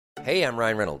Hey, I'm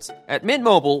Ryan Reynolds. At Mint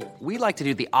Mobile, we like to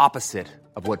do the opposite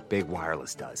of what Big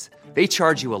Wireless does. They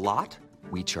charge you a lot,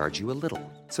 we charge you a little.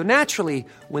 So naturally,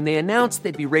 when they announced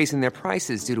they'd be raising their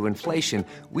prices due to inflation,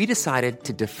 we decided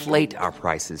to deflate our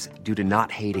prices due to not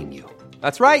hating you.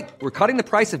 That's right. We're cutting the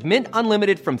price of Mint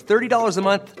Unlimited from $30 a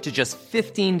month to just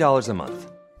 $15 a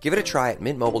month. Give it a try at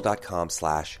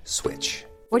mintmobile.com/switch.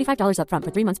 $45 up front for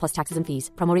 3 months plus taxes and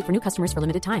fees. Promo rate for new customers for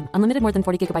limited time. Unlimited more than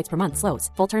 40 gigabytes per month. Slows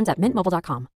full terms at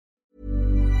mintmobile.com.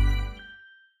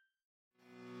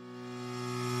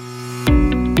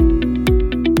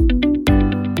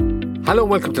 Hello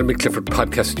and welcome to the Mick Clifford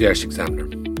podcast with the Irish Examiner.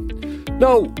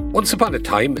 Now, once upon a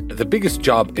time, the biggest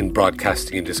job in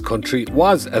broadcasting in this country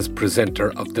was as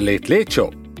presenter of The Late Late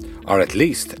Show, or at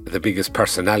least the biggest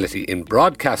personality in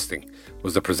broadcasting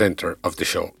was the presenter of the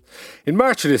show. In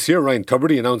March of this year, Ryan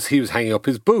Tubridy announced he was hanging up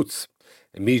his boots.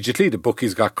 Immediately, the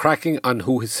bookies got cracking on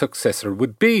who his successor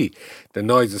would be. The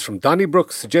noises from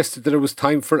Donnybrook suggested that it was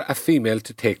time for a female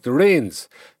to take the reins.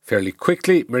 Fairly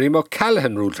quickly, Miriam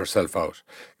O'Callaghan ruled herself out.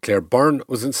 Claire Byrne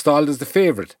was installed as the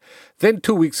favourite. Then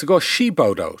 2 weeks ago, she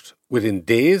bowed out. Within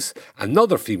days,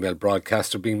 another female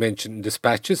broadcaster being mentioned in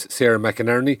dispatches, Sarah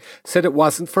McInerney, said it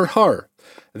wasn't for her.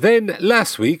 Then,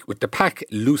 last week, with the pack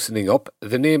loosening up,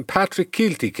 the name Patrick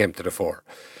Keelty came to the fore.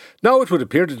 Now it would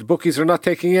appear that the bookies are not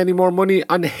taking any more money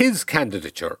on his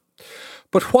candidature.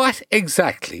 But what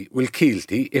exactly will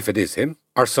Keelty, if it is him,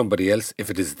 or somebody else, if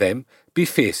it is them, be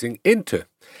facing into?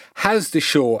 Has the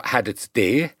show had its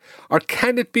day, or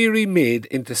can it be remade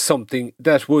into something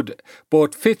that would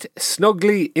both fit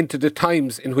snugly into the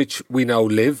times in which we now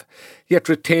live, yet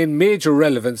retain major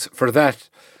relevance for that,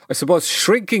 I suppose,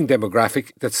 shrinking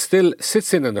demographic that still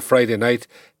sits in on a Friday night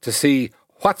to see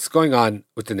what's going on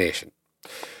with the nation?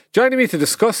 Joining me to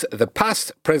discuss the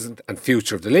past, present and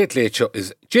future of The Late Late Show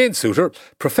is Jane Souter,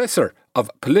 Professor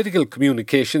of Political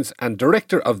Communications and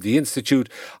Director of the Institute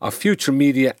of Future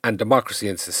Media and Democracy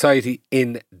and Society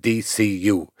in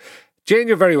DCU. Jane,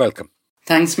 you're very welcome.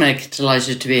 Thanks, Mick.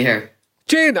 Delighted to be here.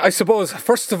 Jane, I suppose,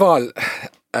 first of all,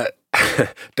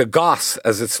 the goss,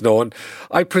 as it's known,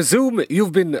 I presume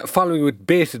you've been following with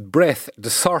bated breath the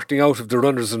sorting out of the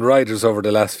runners and riders over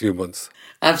the last few months.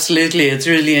 Absolutely. It's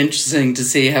really interesting to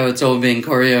see how it's all being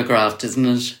choreographed, isn't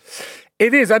it?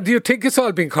 It is. And do you think it's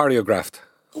all being choreographed?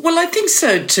 Well, I think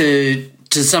so to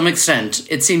some extent.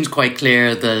 It seems quite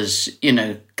clear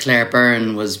that, Claire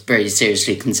Byrne was very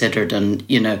seriously considered and,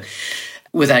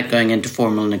 without going into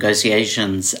formal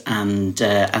negotiations and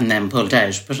then pulled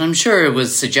out. But I'm sure it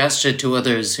was suggested to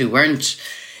others who weren't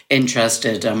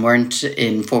interested and weren't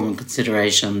in formal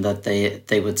consideration that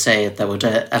they would say it, that would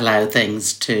allow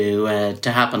things to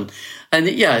happen. And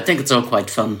yeah, I think it's all quite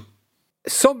fun.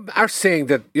 Some are saying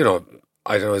that,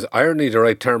 I don't know, is irony the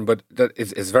right term, but that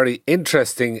it's very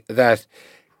interesting that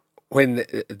when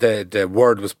the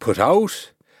word was put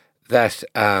out that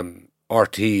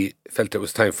RT felt it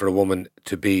was time for a woman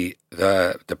to be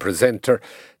the presenter,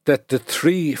 that the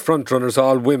three frontrunners,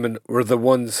 all women, were the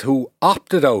ones who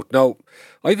opted out. Now,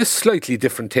 I have a slightly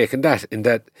different take on that, in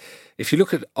that if you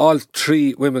look at all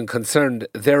three women concerned,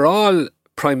 they're all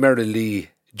primarily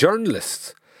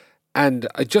journalists. And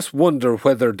I just wonder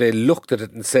whether they looked at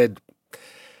it and said,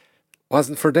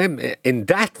 wasn't for them. In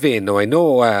that vein, now I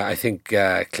know, I think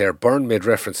Claire Byrne made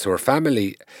reference to her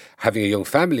family, having a young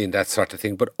family and that sort of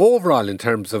thing. But overall, in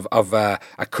terms of a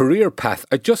career path,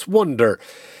 I just wonder,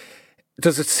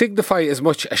 does it signify as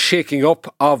much a shaking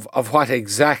up of what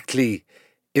exactly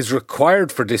is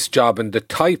required for this job and the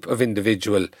type of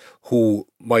individual who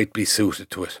might be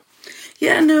suited to it?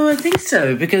 Yeah, no, I think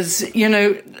so. Because,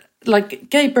 like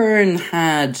Gay Byrne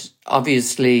had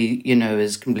obviously,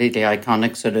 his completely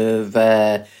iconic sort of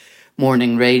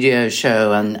morning radio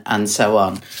show and so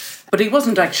on. But he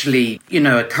wasn't actually,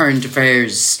 a current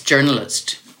affairs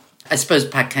journalist. I suppose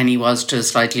Pat Kenny was to a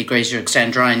slightly greater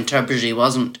extent. Ryan Tubridy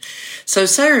wasn't. So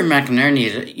Sarah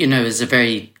McInerney, is a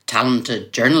very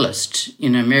talented journalist.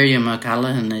 Miriam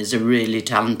O'Callaghan is a really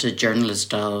talented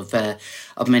journalist of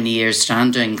many years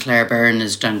standing. Claire Byrne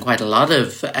has done quite a lot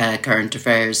of current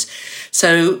affairs.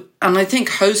 So, and I think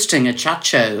hosting a chat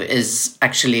show is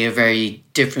actually a very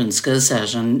different skill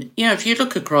set. And, if you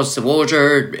look across the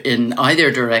water in either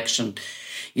direction,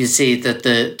 you see that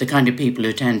the kind of people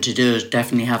who tend to do it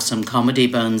definitely have some comedy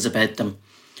bones about them.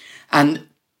 And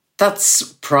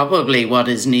that's probably what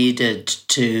is needed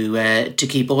to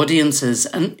keep audiences.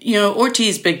 And,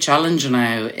 RT's big challenge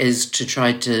now is to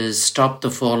try to stop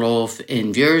the fall off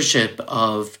in viewership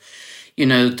of,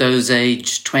 those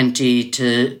aged 20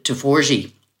 to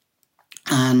 40.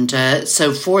 And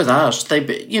so for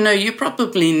that, you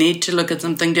probably need to look at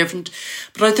something different.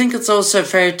 But I think it's also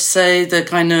fair to say the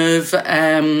kind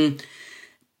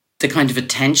of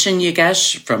attention you get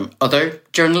from other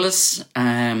journalists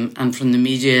and from the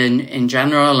media in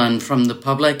general and from the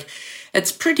public,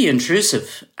 it's pretty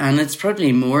intrusive, and it's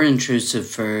probably more intrusive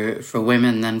for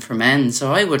women than for men.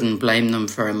 So I wouldn't blame them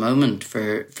for a moment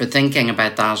for thinking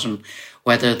about that and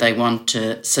whether they want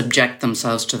to subject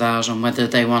themselves to that and whether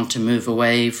they want to move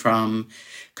away from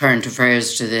current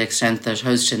affairs to the extent that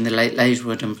hosting the Late Late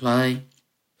would imply.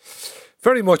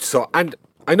 Very much so. And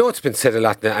I know it's been said a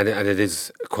lot and it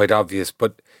is quite obvious,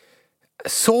 but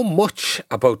so much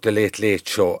about the Late Late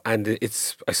Show, and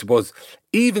it's, I suppose,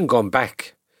 even gone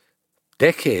back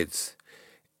decades,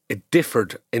 it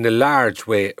differed in a large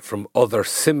way from other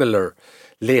similar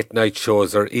late night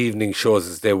shows or evening shows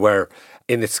as they were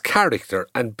in its character,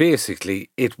 and basically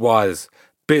it was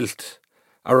built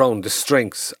around the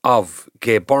strengths of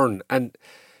Gay Byrne. And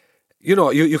you know,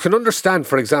 you can understand,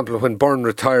 for example, when Byrne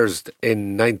retires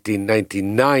in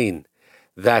 1999,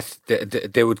 that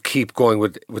they would keep going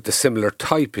with the similar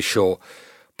type of show.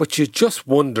 But you just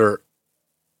wonder,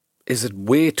 is it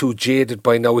way too jaded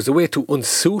by now? Is it way too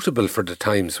unsuitable for the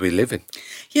times we live in?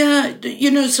 Yeah,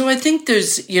 so I think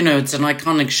there's, it's an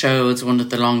iconic show. It's one of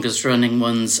the longest running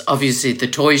ones. Obviously, the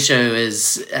toy show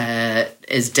is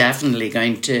definitely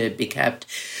going to be kept.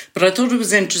 But I thought it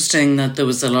was interesting that there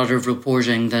was a lot of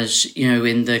reporting that,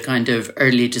 in the kind of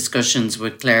early discussions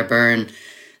with Claire Byrne,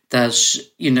 that,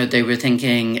 they were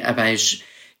thinking about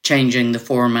changing the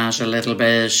format a little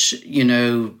bit,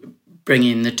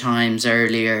 bringing the times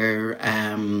earlier,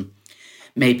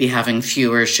 maybe having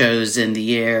fewer shows in the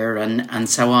year and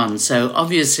so on. So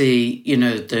obviously,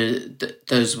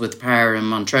 those with power in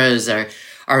Montrose are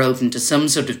open to some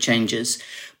sort of changes.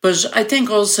 But I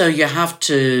think also you have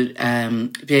to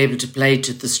be able to play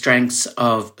to the strengths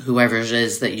of whoever it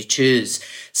is that you choose.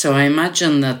 So I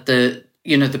imagine that the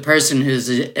person who's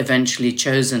eventually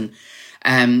chosen,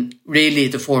 really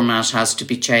the format has to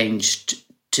be changed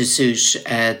to suit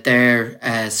their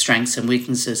strengths and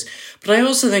weaknesses. But I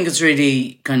also think it's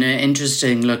really kind of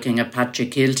interesting looking at Patrick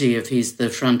Keelty, if he's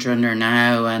the front runner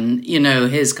now, and,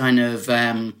 his kind of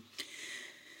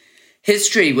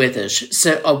history with it.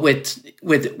 So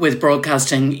with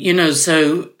broadcasting,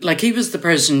 so like he was the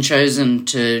person chosen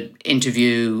to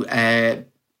interview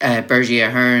Bertie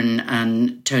Ahern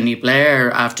and Tony Blair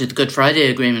after the Good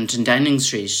Friday Agreement in Downing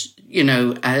Street.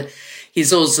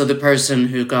 He's also the person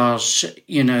who got,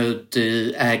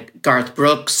 the Garth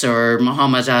Brooks or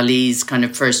Muhammad Ali's kind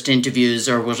of first interviews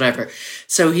or whatever.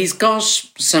 So he's got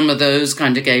some of those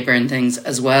kind of Gay Byrne things,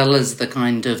 as well as the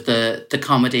kind of the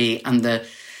comedy and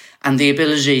the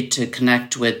ability to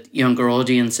connect with younger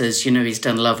audiences. He's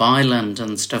done Love Island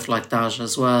and stuff like that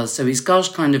as well. So he's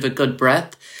got kind of a good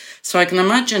breadth. So I can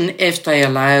imagine if they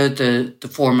allow the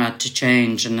format to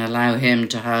change and allow him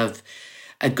to have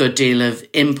a good deal of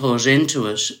input into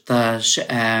it, that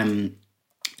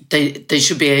they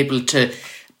should be able to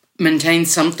maintain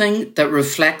something that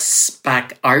reflects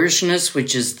back Irishness,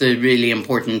 which is the really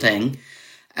important thing,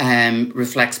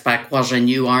 reflects back what a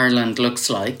new Ireland looks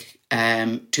like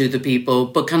to the people,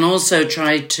 but can also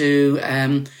try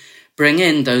to bring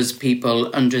in those people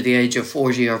under the age of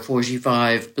 40 or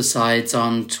 45 besides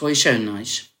on Toy Show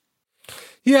night.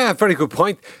 Yeah, very good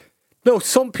point. No,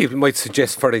 some people might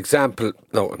suggest, for example,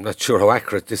 no, I'm not sure how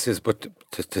accurate this is, but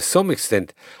to some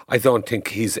extent, I don't think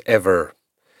he's ever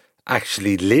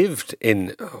actually lived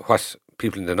in what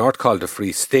people in the north call the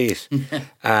Free State.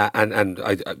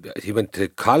 He went to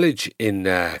college in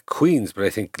Queens, but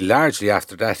I think largely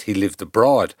after that he lived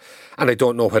abroad. And I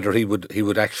don't know whether he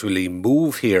would actually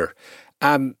move here.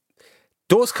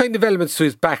 Those kind of elements to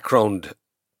his background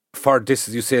for this,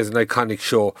 as you say, is an iconic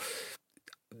show.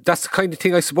 That's the kind of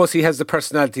thing I suppose he has the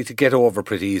personality to get over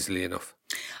pretty easily enough.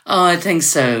 Oh, I think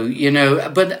so,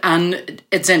 and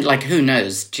it's in, like, who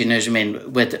knows, do you know what I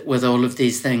mean, with all of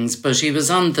these things. But he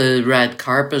was on the red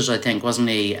carpet, I think, wasn't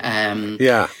he?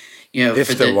 Yeah,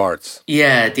 IFTA Awards.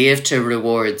 Yeah, the IFTA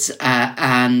Awards.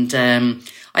 And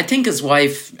I think his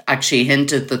wife actually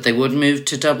hinted that they would move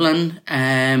to Dublin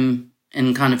in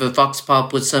kind of a vox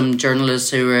pop with some journalists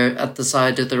who were at the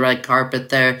side of the red carpet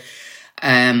there.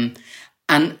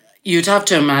 And you'd have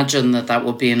to imagine that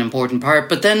would be an important part.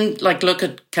 But then, like, look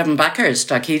at Kevin Backhurst.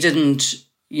 Like, he didn't,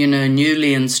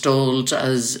 newly installed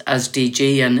as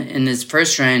DG, and in his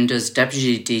first round as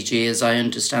deputy DG, as I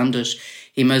understand it,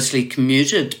 he mostly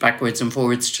commuted backwards and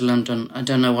forwards to London. I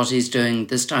don't know what he's doing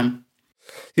this time.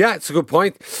 Yeah, it's a good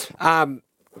point. And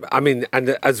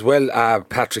as well,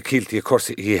 Patrick Keelty, of course,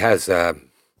 he has...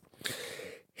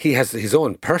 he has his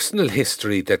own personal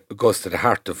history that goes to the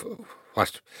heart of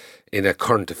what, in a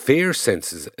current affairs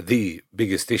sense, is the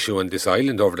biggest issue on this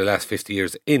island over the last 50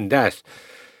 years, in that,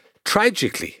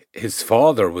 tragically, his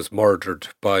father was murdered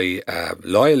by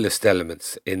loyalist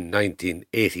elements in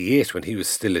 1988 when he was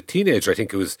still a teenager. I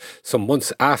think it was some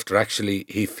months after, actually,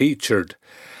 he featured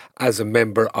as a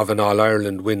member of an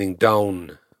All-Ireland winning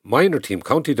Down minor team,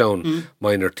 County Down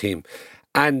minor team.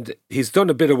 And he's done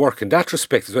a bit of work in that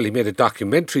respect as well. He made a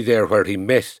documentary there where he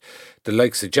met the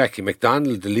likes of Jackie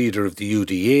MacDonald, the leader of the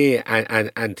UDA,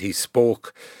 and he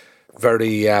spoke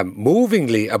very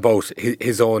movingly about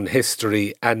his own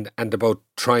history and about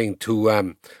trying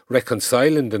to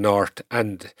reconcile in the North.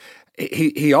 And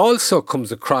he also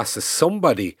comes across as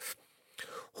somebody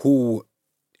who,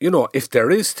 you know, if there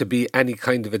is to be any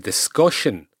kind of a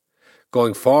discussion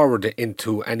going forward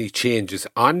into any changes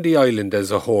on the island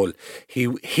as a whole,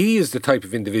 he is the type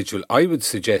of individual I would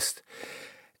suggest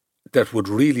that would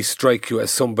really strike you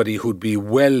as somebody who'd be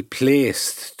well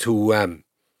placed to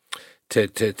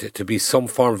be some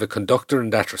form of a conductor in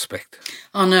that respect.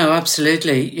 Oh no,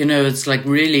 absolutely. You know, it's like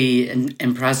really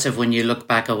impressive when you look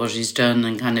back at what he's done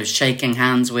and kind of shaking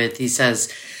hands with. He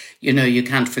says, you know, you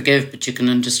can't forgive, but you can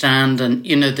understand. And,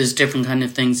 you know, there's different kind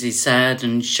of things he said,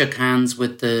 and shook hands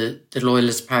with the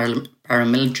loyalist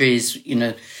paramilitaries, you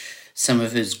know, some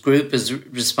of his group is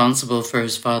responsible for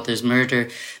his father's murder.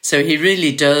 So he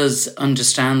really does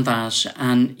understand that.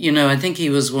 And, you know, I think he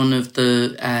was one of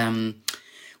the,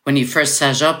 when he first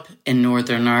set up in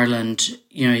Northern Ireland,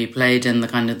 you know, he played in the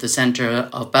kind of the centre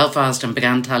of Belfast and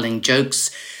began telling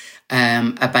jokes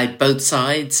about both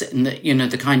sides, and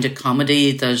the kind of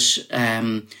comedy that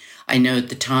I know at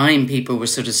the time people were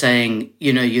sort of saying,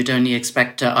 you know, you'd only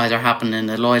expect to either happen in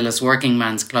a loyalist working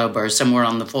man's club or somewhere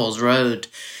on the Falls Road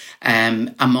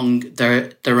among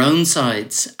their own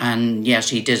sides, and yet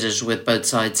he did it with both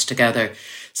sides together.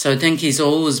 So I think he's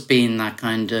always been that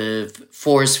kind of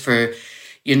force for,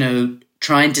 you know,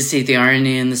 trying to see the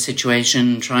irony in the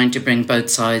situation, trying to bring both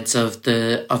sides of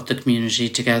the community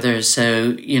together.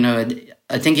 So, you know,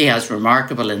 I think he has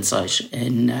remarkable insight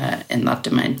in that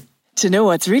domain. To know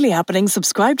what's really happening,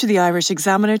 subscribe to the Irish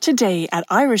Examiner today at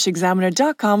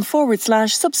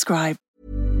irishexaminer.com/subscribe.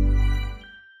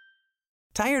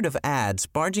 Tired of ads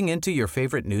barging into your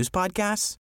favorite news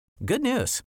podcasts? Good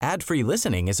news. Ad-free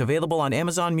listening is available on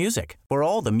Amazon Music for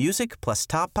all the music plus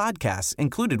top podcasts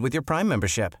included with your Prime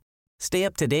membership. Stay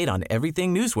up to date on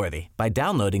everything newsworthy by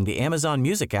downloading the Amazon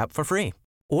Music app for free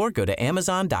or go to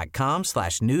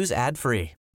amazon.com/news ad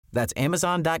free. That's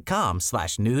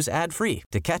amazon.com/news ad free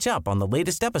to catch up on the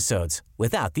latest episodes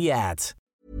without the ads.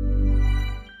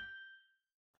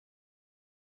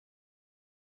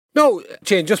 No,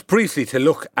 Jane, just briefly to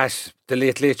look at the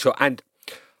Late Late Show, and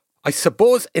I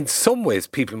suppose in some ways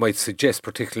people might suggest,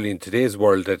 particularly in today's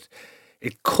world, that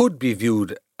it could be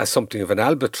viewed as something of an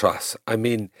albatross. I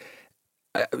mean,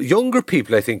 younger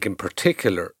people, I think in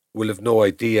particular, will have no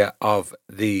idea of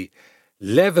the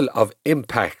level of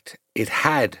impact it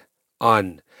had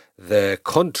on the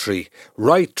country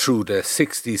right through the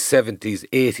 60s, 70s,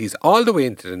 80s, all the way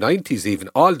into the 90s even,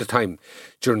 all the time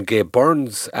during Gabe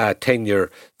Byrne's tenure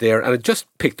there. And I just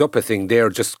picked up a thing there,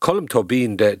 just Colm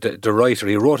Tóibín, the writer,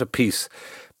 he wrote a piece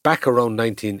back around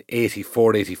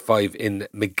 1984-85 in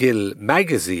McGill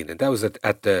magazine, and that was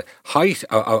at the height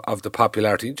of the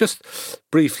popularity. Just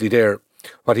briefly there,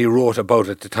 what he wrote about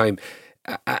at the time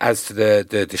as to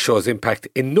the show's impact.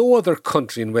 In no other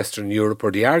country in Western Europe were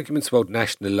the arguments about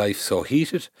national life so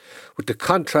heated, with the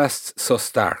contrasts so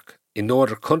stark. In no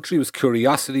other country was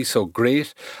curiosity so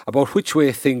great about which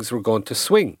way things were going to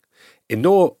swing. In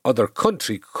no other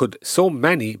country could so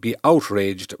many be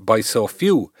outraged by so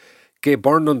few. Gabe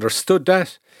Byrne understood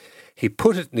that. He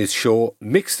put it in his show,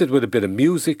 mixed it with a bit of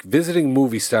music, visiting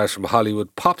movie stars from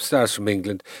Hollywood, pop stars from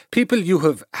England, people you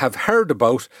have heard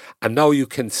about and now you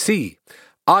can see,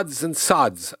 odds and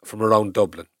sods from around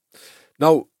Dublin.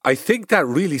 Now, I think that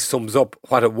really sums up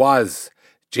what it was,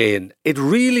 Jane. It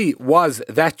really was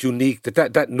that unique,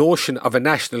 that notion of a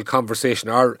national conversation,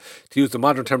 or to use the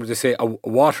modern term, they say, a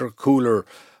water cooler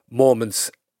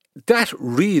moments, that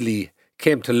really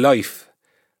came to life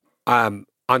on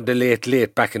the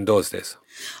Late back in those days.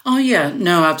 Oh yeah,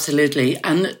 no, absolutely.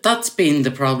 And that's been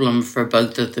the problem for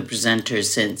both of the presenters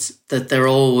since, that they're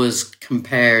always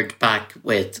compared back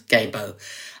with Gaybo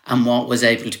and what was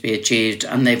able to be achieved,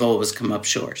 and they've always come up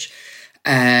short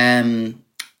to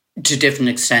different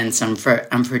extents and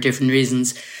for different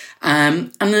reasons.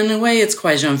 And in a way it's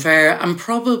quite unfair, and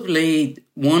probably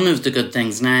one of the good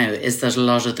things now is that a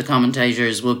lot of the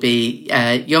commentators will be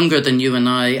younger than you and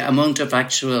I and won't have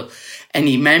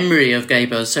any memory of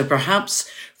Gaybo. So perhaps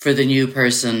for the new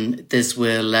person, this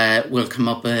will come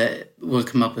up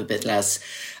a bit less,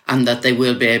 and that they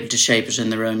will be able to shape it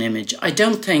in their own image. I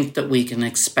don't think that we can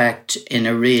expect in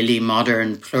a really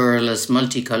modern, pluralist,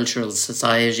 multicultural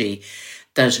society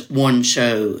that one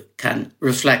show can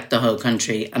reflect the whole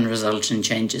country and result in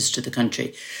changes to the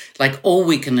country. Like, all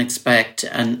we can expect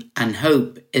and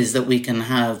hope is that we can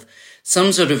have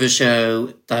some sort of a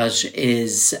show that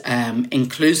is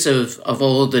inclusive of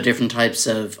all the different types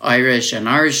of Irish and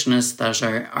Irishness that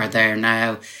are there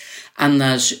now, and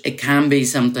that it can be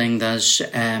something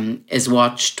that is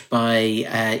watched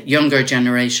by younger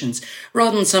generations,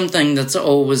 rather than something that's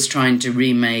always trying to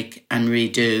remake and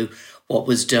redo what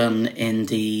was done in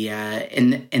the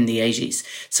 80s.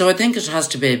 So I think it has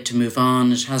to be able to move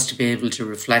on. It has to be able to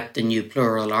reflect the new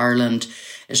plural Ireland.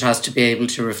 It has to be able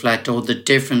to reflect all the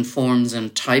different forms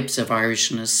and types of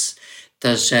Irishness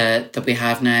that we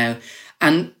have now.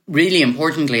 And really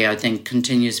importantly, I think,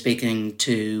 continue speaking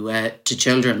to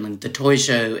children. And the toy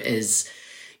show is,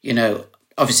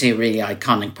 obviously a really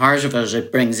iconic part of it.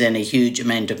 It brings in a huge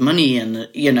amount of money, and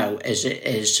but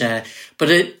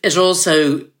it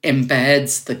also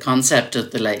embeds the concept of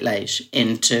the Late Late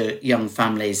into young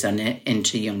families and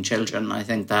into young children. I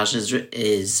think that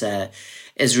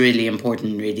is really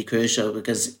important and really crucial,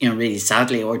 because really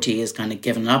sadly RTÉ has kind of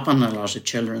given up on a lot of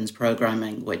children's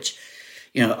programming, which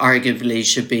arguably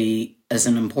should be as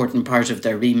an important part of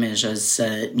their remit as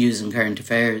news and current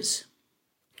affairs.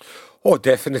 Oh,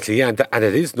 definitely, and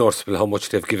it is noticeable how much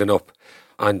they've given up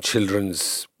on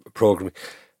children's programming.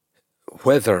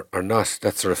 Whether or not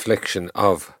that's a reflection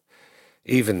of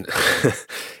even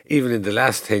in the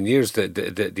last 10 years,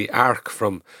 the arc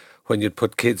from when you'd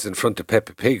put kids in front of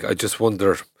Peppa Pig, I just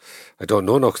wonder, I don't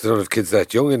know now because I don't have kids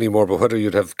that young anymore, but whether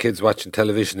you'd have kids watching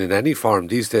television in any form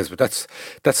these days, but that's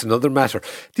another matter.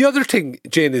 The other thing,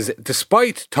 Jane, is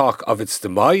despite talk of its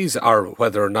demise or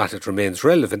whether or not it remains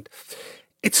relevant,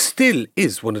 it still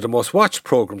is one of the most watched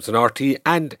programmes on RTÉ,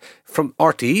 and from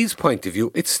RTÉ's point of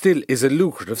view, it still is a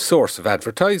lucrative source of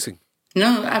advertising.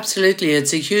 No, absolutely.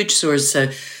 It's a huge source.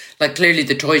 Clearly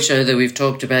the toy show that we've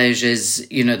talked about is,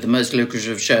 the most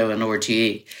lucrative show on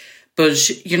RTÉ. But,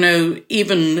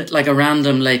 even like a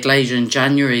random Late Late in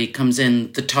January comes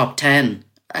in the top 10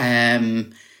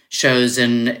 shows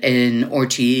in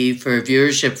RTÉ for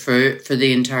viewership for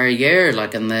the entire year,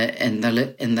 like in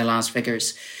the last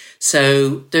figures.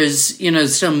 So there's,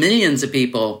 still millions of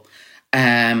people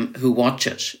who watch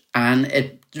it, and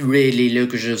it's a really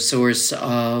lucrative source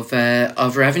of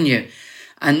revenue.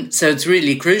 And so it's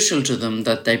really crucial to them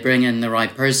that they bring in the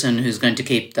right person who's going to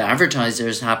keep the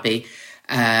advertisers happy,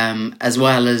 as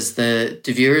well as the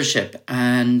viewership.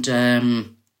 And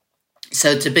so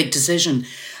it's a big decision.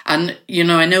 And,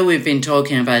 I know we've been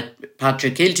talking about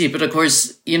Patrick Kielty, but of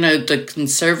course, the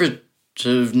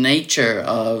conservative nature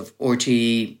of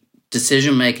RTÉ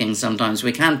decision-making sometimes,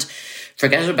 we can't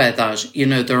forget about that.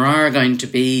 There are going to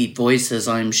be voices,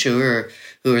 I'm sure,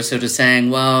 who are sort of saying,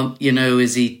 well,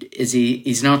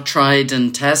 he's not tried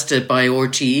and tested by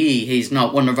RTÉ. He's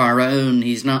not one of our own.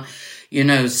 He's not,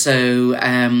 so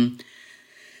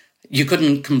you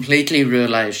couldn't completely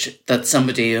rule out that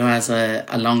somebody who has a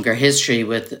longer history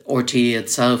with RTÉ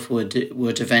itself would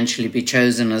eventually be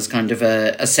chosen as kind of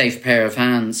a safe pair of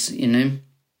hands,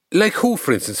 Like who,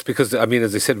 for instance? Because,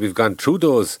 as I said, we've gone through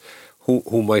those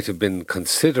who might have been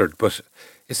considered, but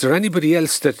is there anybody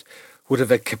else that would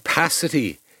have a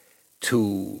capacity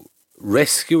to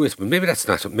rescue it? Maybe that's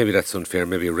unfair,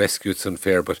 maybe rescue it's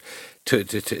unfair, but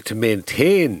to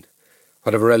maintain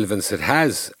whatever relevance it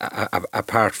has,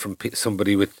 apart from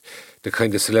somebody with the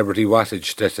kind of celebrity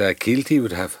wattage that Kielty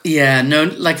would have? Yeah, no,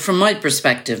 from my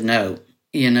perspective, no.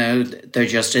 There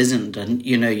just isn't. And,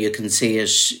 you can see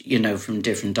it, from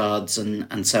different odds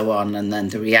and so on. And then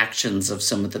the reactions of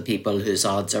some of the people whose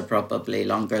odds are probably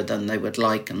longer than they would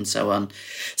like and so on.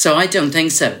 So I don't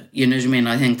think so. You know what I mean?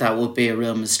 I think that would be a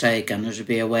real mistake, and it would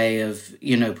be a way of,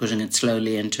 putting it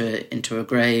slowly into a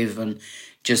grave and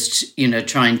just,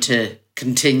 trying to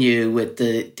continue with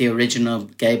the original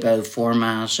Gaybo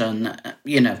format and,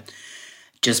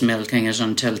 just milking it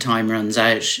until time runs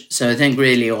out. So I think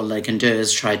really all they can do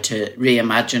is try to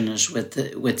reimagine it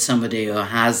with somebody who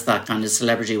has that kind of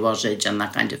celebrity wattage and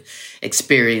that kind of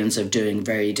experience of doing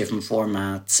very different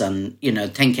formats and,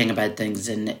 thinking about things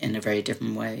in a very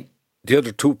different way. The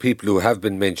other two people who have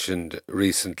been mentioned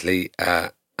recently,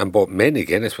 and both men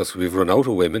again, I suppose we've run out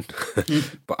of women.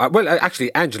 But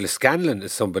actually, Angela Scanlon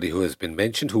is somebody who has been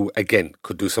mentioned, who again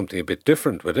could do something a bit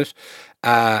different with it.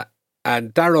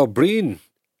 And Dara Ó Briain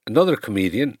another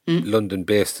comedian,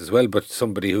 London-based as well, but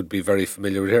somebody who'd be very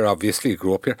familiar with here, obviously,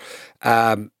 grew up here,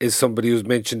 is somebody who's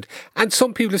mentioned. And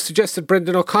some people have suggested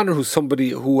Brendan O'Connor, who's somebody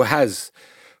who has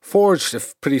forged a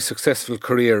pretty successful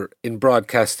career in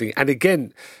broadcasting, and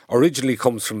again originally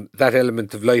comes from that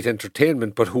element of light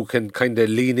entertainment, but who can kind of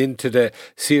lean into the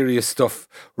serious stuff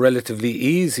relatively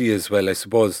easy as well. I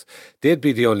suppose they'd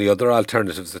be the only other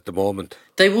alternatives at the moment.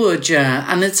 They would,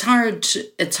 yeah, and it's hard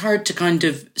to kind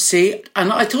of see.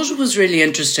 And I thought it was really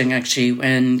interesting actually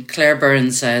when Claire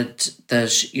Byrne said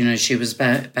that, you know, she was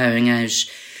bowing out,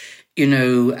 you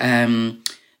know,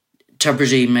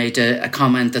 Tubridy made a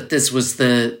comment that this was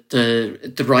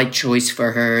the right choice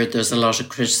for her. There's a lot of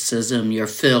criticism. You're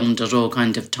filmed at all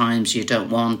kind of times you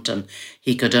don't want, and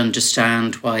he could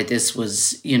understand why this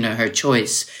was, you know, her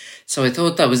choice. So I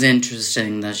thought that was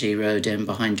interesting that he rode in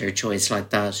behind her choice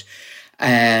like that.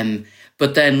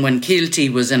 But then when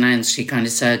Keelty was announced, he kind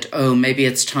of said, "Oh, maybe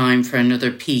it's time for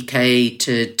another PK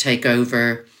to take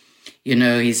over. You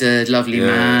know, he's a lovely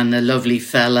man, a lovely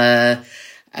fella."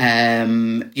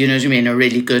 You know what I mean? A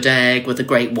really good egg with a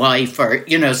great wife, or,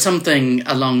 you know, something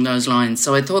along those lines.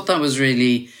 So I thought that was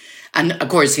really, and of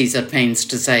course he's at pains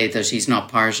to say that he's not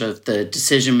part of the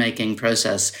decision-making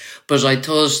process. But I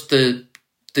thought the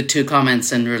two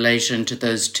comments in relation to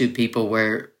those two people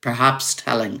were perhaps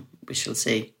telling. We shall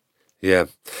see. Yeah.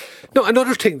 No,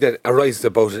 another thing that arises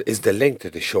about it is the length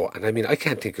of the show. And I mean, I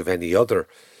can't think of any other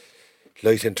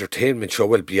light entertainment show,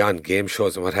 well, beyond game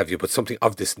shows and what have you, but something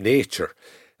of this nature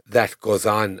that goes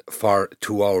on for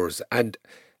 2 hours. And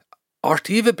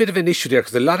RTÉ have a bit of an issue there,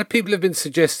 because a lot of people have been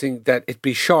suggesting that it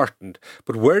be shortened,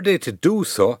 but were they to do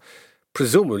so,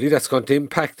 presumably that's going to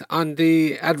impact on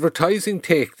the advertising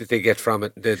take that they get from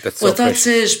it. Well, that's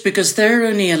it, because they're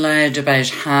only allowed about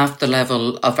half the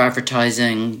level of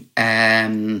advertising,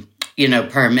 you know,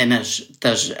 per minute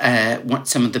that what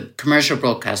some of the commercial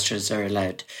broadcasters are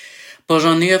allowed. But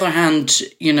on the other hand,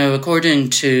 you know,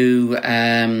 according to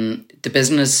the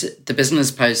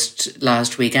Business Post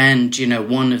last weekend, you know,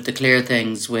 one of the clear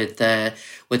things with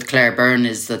Claire Byrne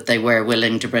is that they were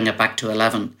willing to bring it back to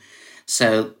 11.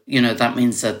 So, you know, that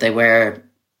means that they were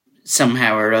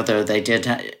somehow or other, they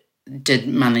did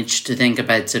manage to think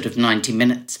about sort of 90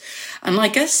 minutes. And I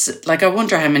guess, like, I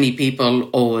wonder how many people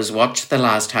always watch the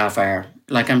last half hour.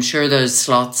 Like, I'm sure those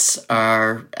slots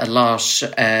are a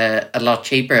lot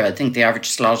cheaper. I think the average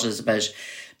slot is about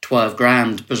 12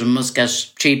 grand, but it must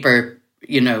get cheaper,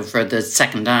 you know, for the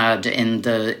second ad in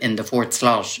the fourth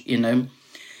slot, you know.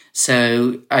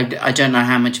 So I don't know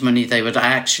how much money they would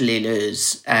actually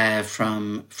lose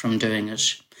from doing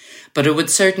it. But it would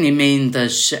certainly mean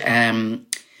that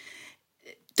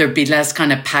there'd be less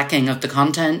kind of packing of the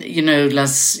content, you know,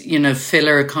 less, you know,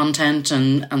 filler content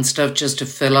and stuff just to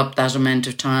fill up that amount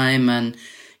of time, and,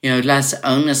 you know, less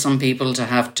onus on people to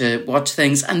have to watch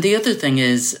things. And the other thing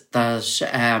is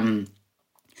that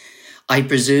I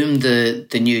presume the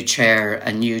new chair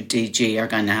and new DG are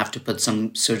going to have to put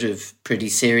some sort of pretty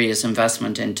serious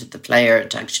investment into the player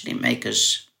to actually make it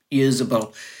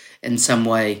usable in some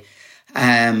way.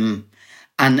 And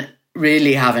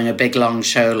really having a big long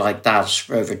show like that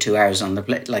for over 2 hours on the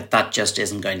plate, like that just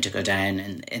isn't going to go down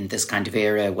in this kind of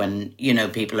era when, you know,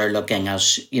 people are looking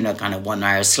at, you know, kind of 1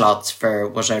 hour slots for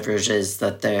whatever it is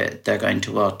that they're going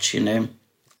to watch, you know.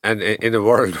 And in a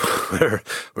world where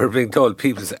we're being told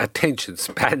people's attention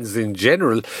spans in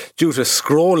general, due to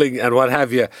scrolling and what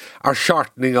have you, are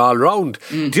shortening all round.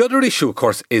 The other issue, of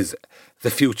course, is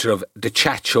the future of the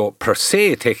chat show per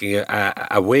se, taking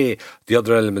away the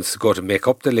other elements to go to make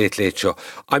up the Late Late Show.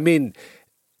 I mean,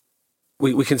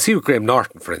 we can see with Graham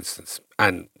Norton, for instance,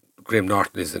 and Graham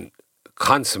Norton is a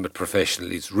consummate professional.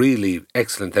 He's really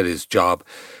excellent at his job.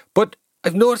 But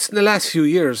I've noticed in the last few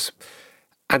years,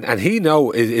 and he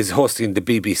now is hosting the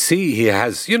BBC. He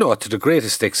has, you know, to the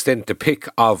greatest extent, the pick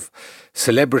of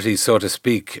celebrities, so to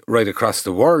speak, right across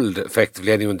the world,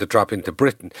 effectively, anyone to drop into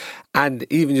Britain. And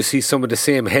even you see some of the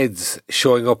same heads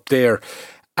showing up there.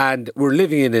 And we're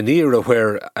living in an era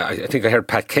where, I think I heard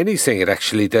Pat Kenny saying it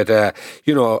actually, that,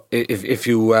 you know, if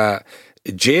you...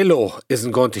 J-Lo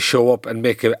isn't going to show up and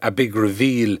make a big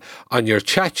reveal on your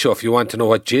chat show. If you want to know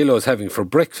what J-Lo is having for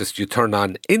breakfast, you turn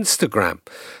on Instagram.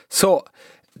 So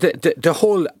the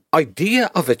whole idea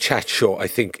of a chat show, I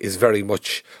think, is very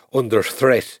much under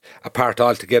threat, apart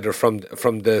altogether from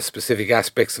the specific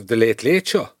aspects of the Late Late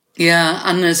Show. Yeah,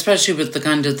 and especially with the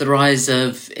kind of the rise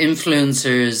of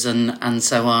influencers and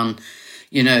so on,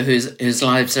 you know, whose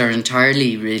lives are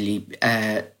entirely really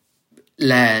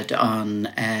led on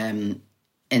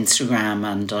Instagram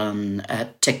and on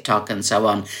TikTok and so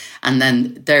on. And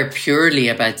then they're purely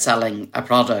about selling a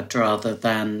product rather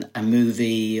than a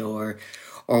movie or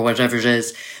whatever it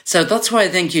is. So that's why I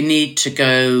think you need to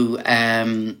go,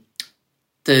 in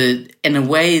a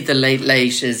way, the Late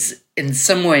Late is in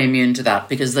some way immune to that,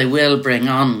 because they will bring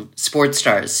on sports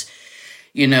stars.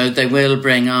 You know, they will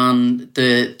bring on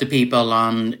the people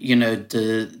on, you know,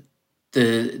 the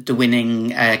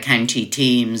winning county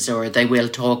teams, or they will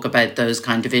talk about those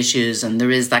kind of issues. And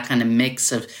there is that kind of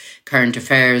mix of current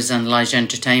affairs and light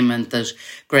entertainment that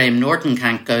Graham Norton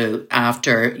can't go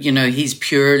after. You know, he's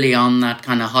purely on that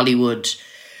kind of Hollywood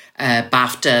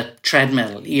BAFTA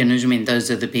treadmill. You know what I mean?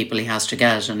 Those are the people he has to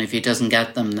get. And if he doesn't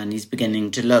get them, then he's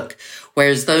beginning to look.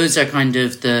 Whereas those are kind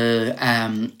of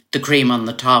the cream on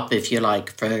the top, if you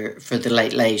like, for the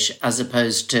Late Late, as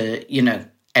opposed to, you know,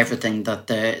 everything that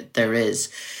there is.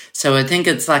 So I think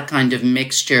it's that kind of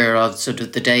mixture of sort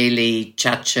of the daily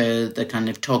chat show, the kind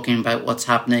of talking about what's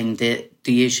happening, the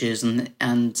issues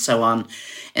and so on,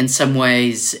 in some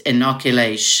ways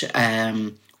inoculate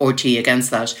RTÉ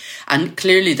against that. And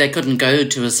clearly they couldn't go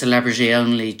to a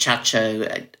celebrity-only chat show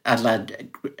a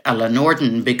la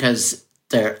Norton, because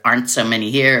there aren't so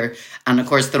many here. And of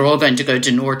course, they're all going to go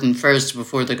to Norton first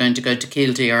before they're going to go to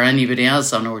Keelty or anybody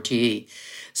else on RTÉ.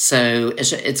 So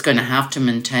it's going to have to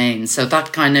maintain. So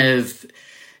that kind of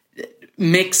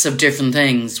mix of different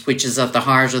things, which is at the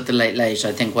heart of the Late Late,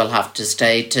 I think will have to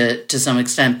stay to some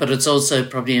extent. But it's also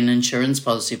probably an insurance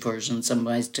policy for it in some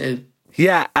ways too.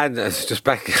 Yeah, and just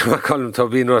back to what Colin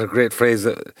Tobin wrote, a great phrase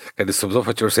that kind of sums up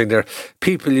what you were saying there.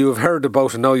 People you have heard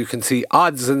about, and now you can see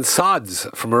odds and sods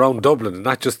from around Dublin, and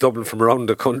not just Dublin, from around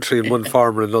the country in one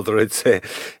form or another. It's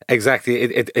exactly,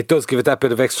 it does give it that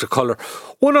bit of extra colour.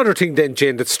 One other thing then,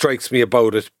 Jane, that strikes me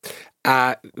about it,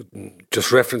 just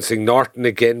referencing Norton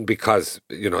again, because,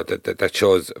 you know, that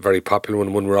show is a very popular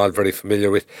one we're all very familiar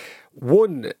with.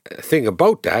 One thing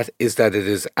about that is that it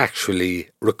is actually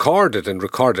recorded,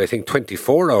 I think,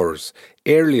 24 hours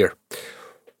earlier.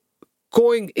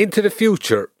 Going into the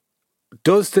future,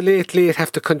 does the Late Late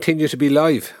have to continue to be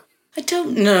live? I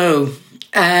don't know.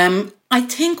 I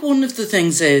think one of the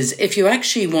things is, if you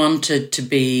actually wanted to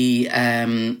be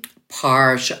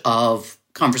part of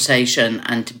conversation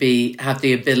and to have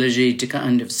the ability to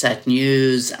kind of set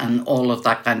news and all of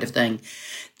that kind of thing,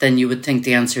 then you would think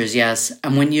the answer is yes.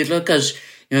 And when you look at,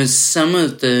 you know, some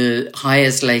of the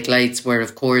highest Late Lates were,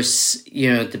 of course,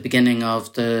 you know, at the beginning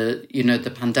of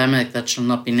the pandemic that shall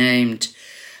not be named,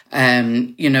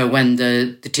 you know, when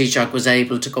the Taoiseach was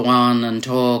able to go on and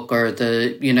talk, or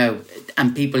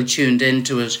and people tuned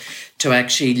into it to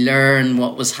actually learn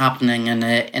what was happening in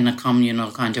a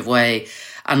communal kind of way.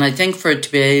 And I think for it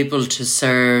to be able to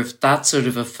serve that sort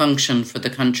of a function for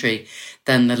the country,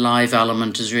 then the live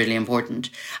element is really important.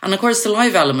 And of course, the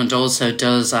live element also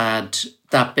does add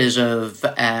that bit of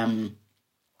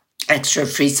extra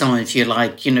frisson, if you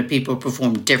like. You know, people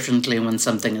perform differently when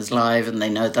something is live, and they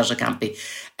know that it can't be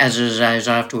edited out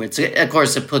afterwards. Of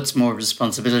course, it puts more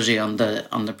responsibility on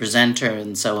the presenter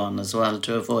and so on as well,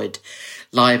 to avoid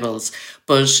libels.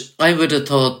 But I would have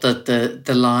thought that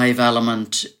the live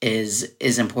element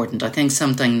is important. I think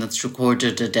something that's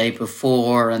recorded a day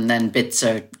before and then bits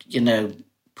are, you know,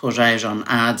 put out on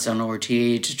ads on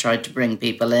RTÉ to try to bring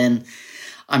people in,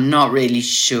 I'm not really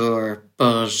sure.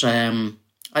 But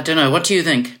I don't know. What do you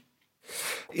think?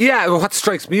 Yeah, what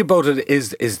strikes me about it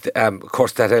is of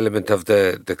course, that element of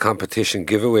the competition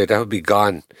giveaway. That would be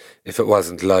gone if it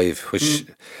wasn't live, which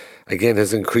again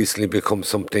has increasingly become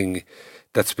something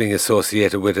that's being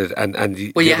associated with it. And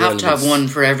you have to have one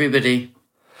for everybody.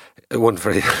 One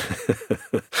for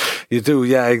you do,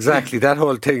 yeah, exactly. That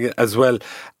whole thing as well.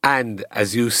 And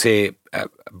as you say,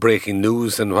 breaking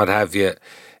news and what have you,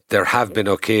 there have been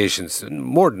occasions,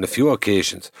 more than a few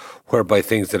occasions, whereby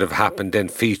things that have happened then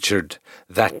featured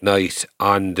that night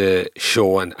on the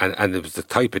show, and it was the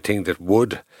type of thing that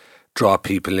would draw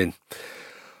people in.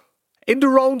 In the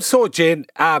round, so Jane,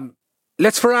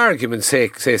 let's for argument's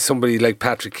sake say somebody like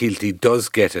Patrick Keelty does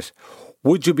get it.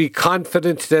 Would you be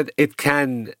confident that it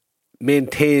can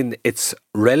maintain its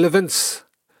relevance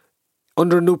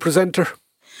under a new presenter?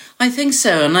 I think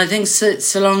so, and I think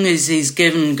so long as he's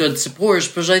given good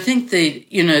support. But I think the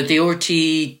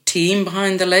RTÉ team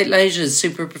behind the Late Late is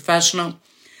super professional.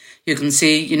 You can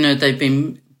see, you know, they've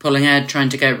been pulling out, trying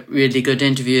to get really good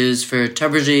interviews for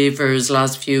Tubridy for his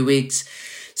last few weeks.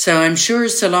 So I'm sure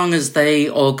so long as they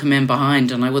all come in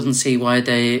behind, and I wouldn't see why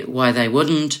they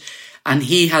wouldn't. And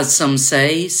he has some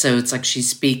say, so it's actually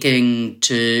speaking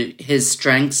to his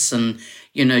strengths. And,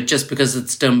 you know, just because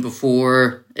it's done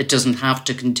before, it doesn't have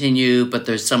to continue, but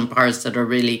there's some parts that are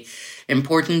really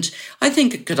important. I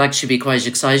think it could actually be quite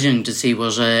exciting to see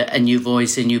what a new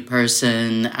voice, a new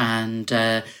person,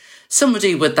 and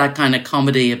somebody with that kind of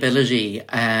comedy ability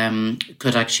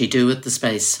could actually do with the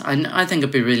space. I think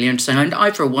it'd be really interesting.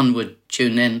 I, for one, would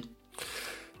tune in.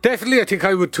 Definitely, I think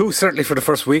I would too, certainly for the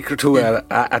first week or two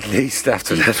at least.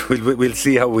 After that, we'll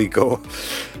see how we go.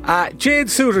 Jane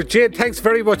Suter, Jane, thanks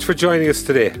very much for joining us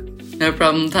today. No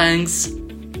problem, thanks.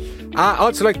 I'd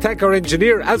also like to thank our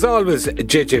engineer, as always,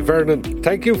 JJ Vernon.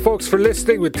 Thank you, folks, for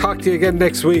listening. We'll talk to you again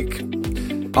next week.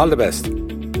 All the best.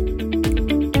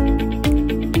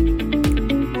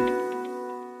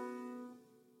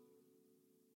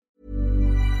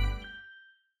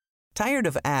 Tired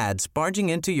of ads barging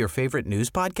into your favorite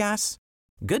news podcasts?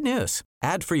 Good news.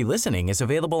 Ad-free listening is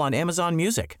available on Amazon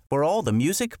Music for all the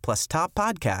music plus top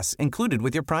podcasts included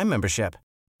with your Prime membership.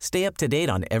 Stay up to date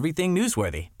on everything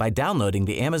newsworthy by downloading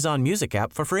the Amazon Music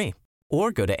app for free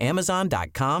or go to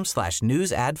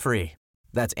amazon.com/news ad free.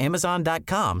 That's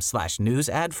amazon.com/news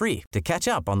ad free to catch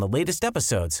up on the latest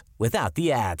episodes without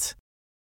the ads.